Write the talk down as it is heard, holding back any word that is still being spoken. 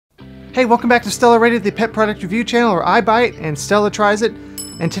Hey, welcome back to Stella Rated, the pet product review channel where I buy it and Stella tries it.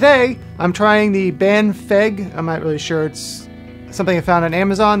 And today I'm trying the Banfeng, I'm not really sure, it's something I found on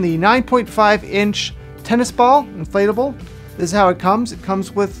Amazon, the 9.5 inch tennis ball, inflatable. This is how it comes. It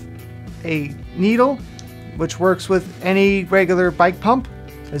comes with a needle, which works with any regular bike pump.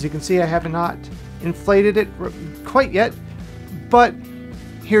 As you can see, I have not inflated it quite yet, but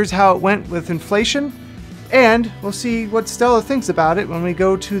here's how it went with inflation. And we'll see what Stella thinks about it when we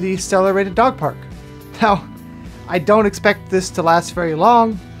go to the Stella Rated dog park. Now, I don't expect this to last very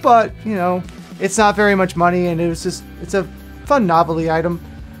long, but you know, it's not very much money and it's a fun novelty item.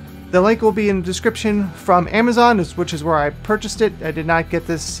 The link will be in the description from Amazon, which is where I purchased it. I did not get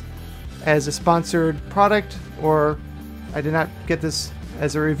this as a sponsored product, or I did not get this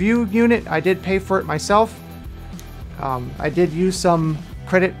as a review unit. I did pay for it myself. I did use some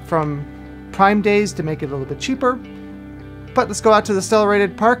credit from Prime Days to make it a little bit cheaper. But let's go out to the Stella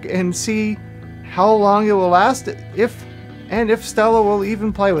Rated park and see how long it will last, if Stella will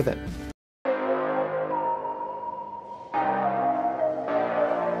even play with it.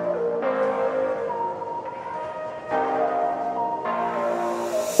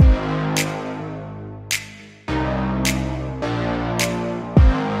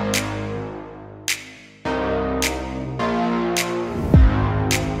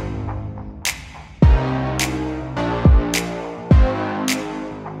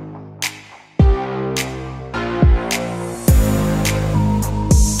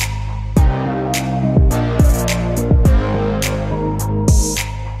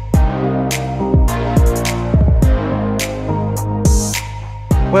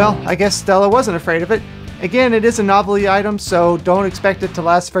 Well, I guess Stella wasn't afraid of it. Again, it is a novelty item, so don't expect it to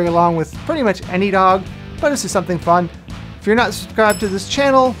last very long with pretty much any dog, but this is something fun. If you're not subscribed to this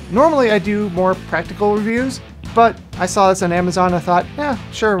channel, normally I do more practical reviews, but I saw this on Amazon and I thought, yeah,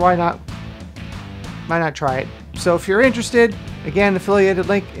 sure, why not? Why not try it? So if you're interested, again, affiliated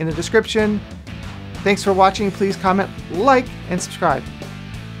link in the description. Thanks for watching. Please comment, like, and subscribe.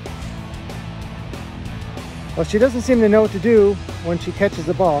 Well, she doesn't seem to know what to do when she catches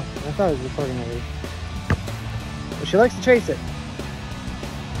the ball. I thought I was recording already. But she likes to chase it.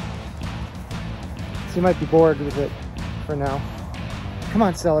 She might be bored with it for now. Come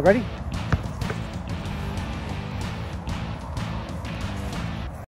on, Stella, ready?